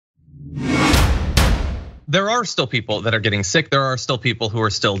there are still people that are getting sick. There are still people who are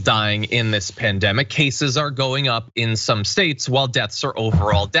still dying in this pandemic. Cases are going up in some states while deaths are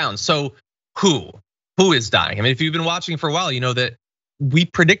overall down. So who is dying? I mean, if you've been watching for a while, you know that we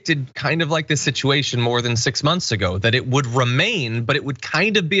predicted kind of like this situation more than 6 months ago, that it would remain, but it would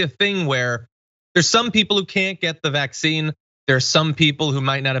kind of be a thing where there's some people who can't get the vaccine. There's some people who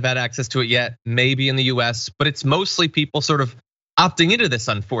might not have had access to it yet, maybe in the US, but it's mostly people sort of opting into this,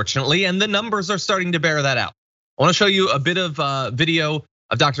 unfortunately, and the numbers are starting to bear that out. I wanna show you a bit of video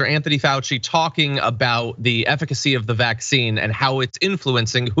of Dr. Anthony Fauci talking about the efficacy of the vaccine and how it's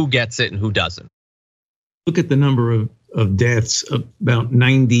influencing who gets it and who doesn't. Look at the number of deaths. About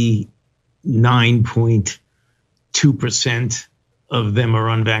 99.2% of them are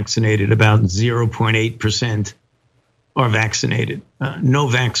unvaccinated. About 0.8% are vaccinated. No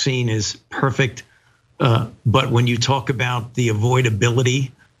vaccine is perfect, but when you talk about the avoidability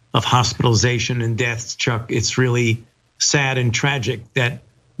of hospitalization and deaths, Chuck, it's really sad and tragic that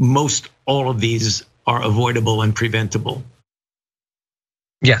most all of these are avoidable and preventable.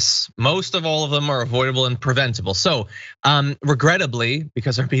 Yes, most of all of them are avoidable and preventable. So regrettably,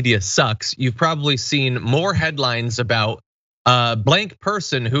 because our media sucks, you've probably seen more headlines about a blank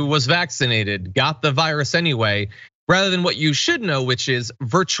person who was vaccinated, got the virus anyway, rather than what you should know, which is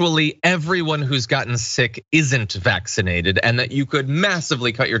virtually everyone who's gotten sick isn't vaccinated, and that you could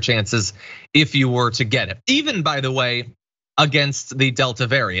massively cut your chances if you were to get it. Even, by the way, against the Delta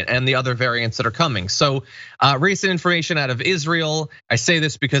variant and the other variants that are coming. So recent information out of Israel. I say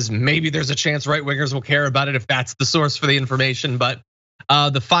this because maybe there's a chance right wingers will care about it if that's the source for the information, but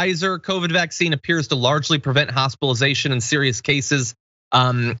the Pfizer COVID vaccine appears to largely prevent hospitalization in serious cases,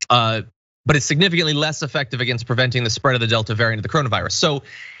 but it's significantly less effective against preventing the spread of the Delta variant of the coronavirus. So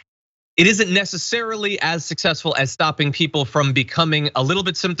it isn't necessarily as successful as stopping people from becoming a little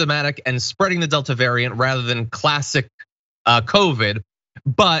bit symptomatic and spreading the Delta variant rather than classic COVID,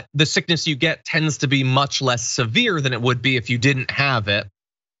 but the sickness you get tends to be much less severe than it would be if you didn't have it.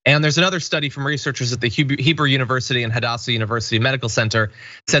 And there's another study from researchers at the Hebrew University and Hadassah University Medical Center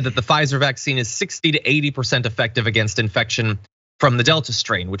said that the Pfizer vaccine is 60 to 80% effective against infection from the Delta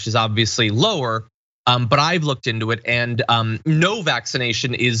strain, which is obviously lower. But I've looked into it, and no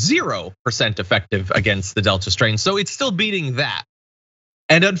vaccination is 0% effective against the Delta strain. So it's still beating that.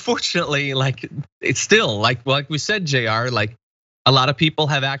 And unfortunately, like it's still like we said, JR, like a lot of people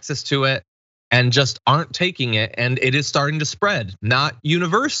have access to it and just aren't taking it, and it is starting to spread. Not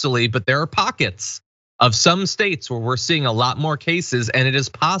universally, but there are pockets of some states where we're seeing a lot more cases, and it is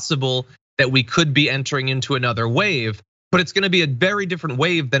possible that we could be entering into another wave, but it's gonna be a very different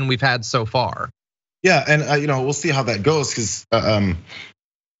wave than we've had so far. Yeah, and we'll see how that goes, because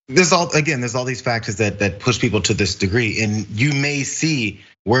there's all these factors that push people to this degree, and you may see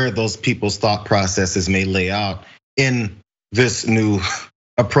where those people's thought processes may lay out in this new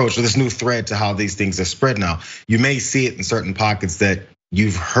approach or this new thread to how these things are spread now. You may see it in certain pockets that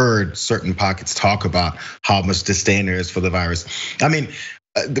you've heard certain pockets talk about how much disdain there is for the virus. I mean,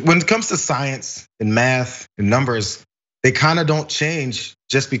 when it comes to science and math and numbers, they kind of don't change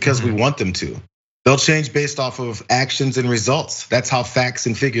just because we want them to. They'll change based off of actions and results. That's how facts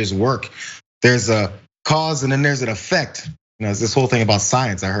and figures work. There's a cause and then there's an effect. It's this whole thing about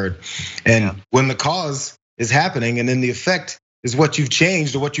science I heard. And when the cause is happening and then the effect is what you've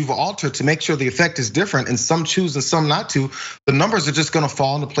changed or what you've altered to make sure the effect is different, and some choose and some not to, the numbers are just gonna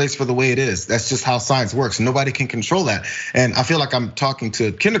fall into place for the way it is. That's just how science works. Nobody can control that. And I feel like I'm talking to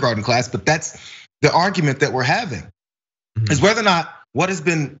a kindergarten class, but that's the argument that we're having, is whether or not what has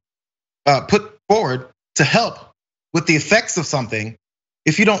been put forward to help with the effects of something,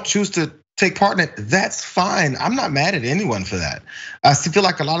 if you don't choose to take part in it, that's fine. I'm not mad at anyone for that. I feel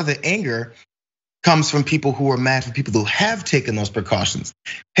like a lot of the anger comes from people who are mad for people who have taken those precautions.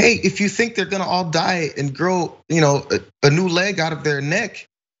 Hey, if you think they're gonna all die and grow, a new leg out of their neck,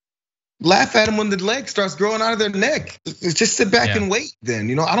 laugh at them when the leg starts growing out of their neck. Just sit back and wait then.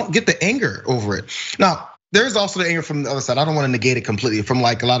 I don't get the anger over it. Now, there's also the anger from the other side. I don't want to negate it completely, from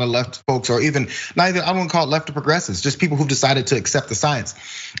like a lot of left folks, or even I don't want to call it left or progressives, just people who've decided to accept the science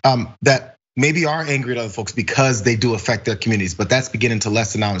that maybe are angry at other folks because they do affect their communities. But that's beginning to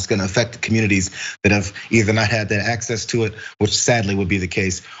lessen now. It's going to affect the communities that have either not had that access to it, which sadly would be the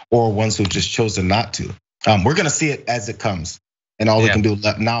case, or ones who've just chosen not to. We're going to see it as it comes, and all we can do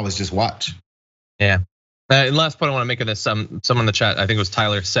now is just watch. Yeah. Last point I want to make of this, someone in the chat, I think it was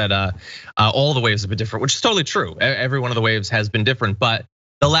Tyler, said all the waves have been different, which is totally true. Every one of the waves has been different, but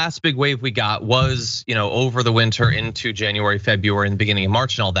the last big wave we got was, over the winter into January, February, and the beginning of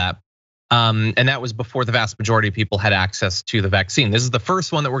March and all that. And that was before the vast majority of people had access to the vaccine. This is the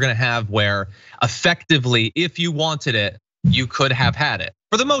first one that we're gonna have where effectively, if you wanted it, you could have had it.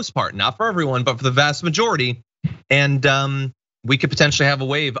 For the most part, not for everyone, but for the vast majority. And we could potentially have a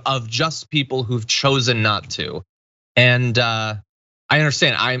wave of just people who've chosen not to. And I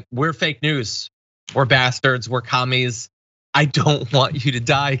understand, we're fake news, we're bastards, we're commies. I don't want you to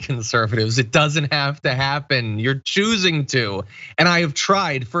die, conservatives. It doesn't have to happen. You're choosing to. And I have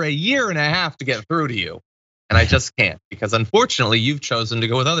tried for 1.5 years to get through to you. And I just can't, because unfortunately you've chosen to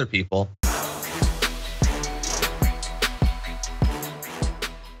go with other people.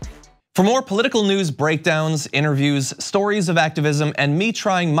 For more political news breakdowns, interviews, stories of activism, and me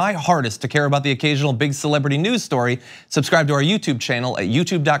trying my hardest to care about the occasional big celebrity news story, subscribe to our YouTube channel at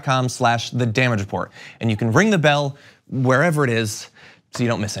youtube.com/thedamagereport. And you can ring the bell wherever it is so you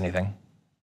don't miss anything.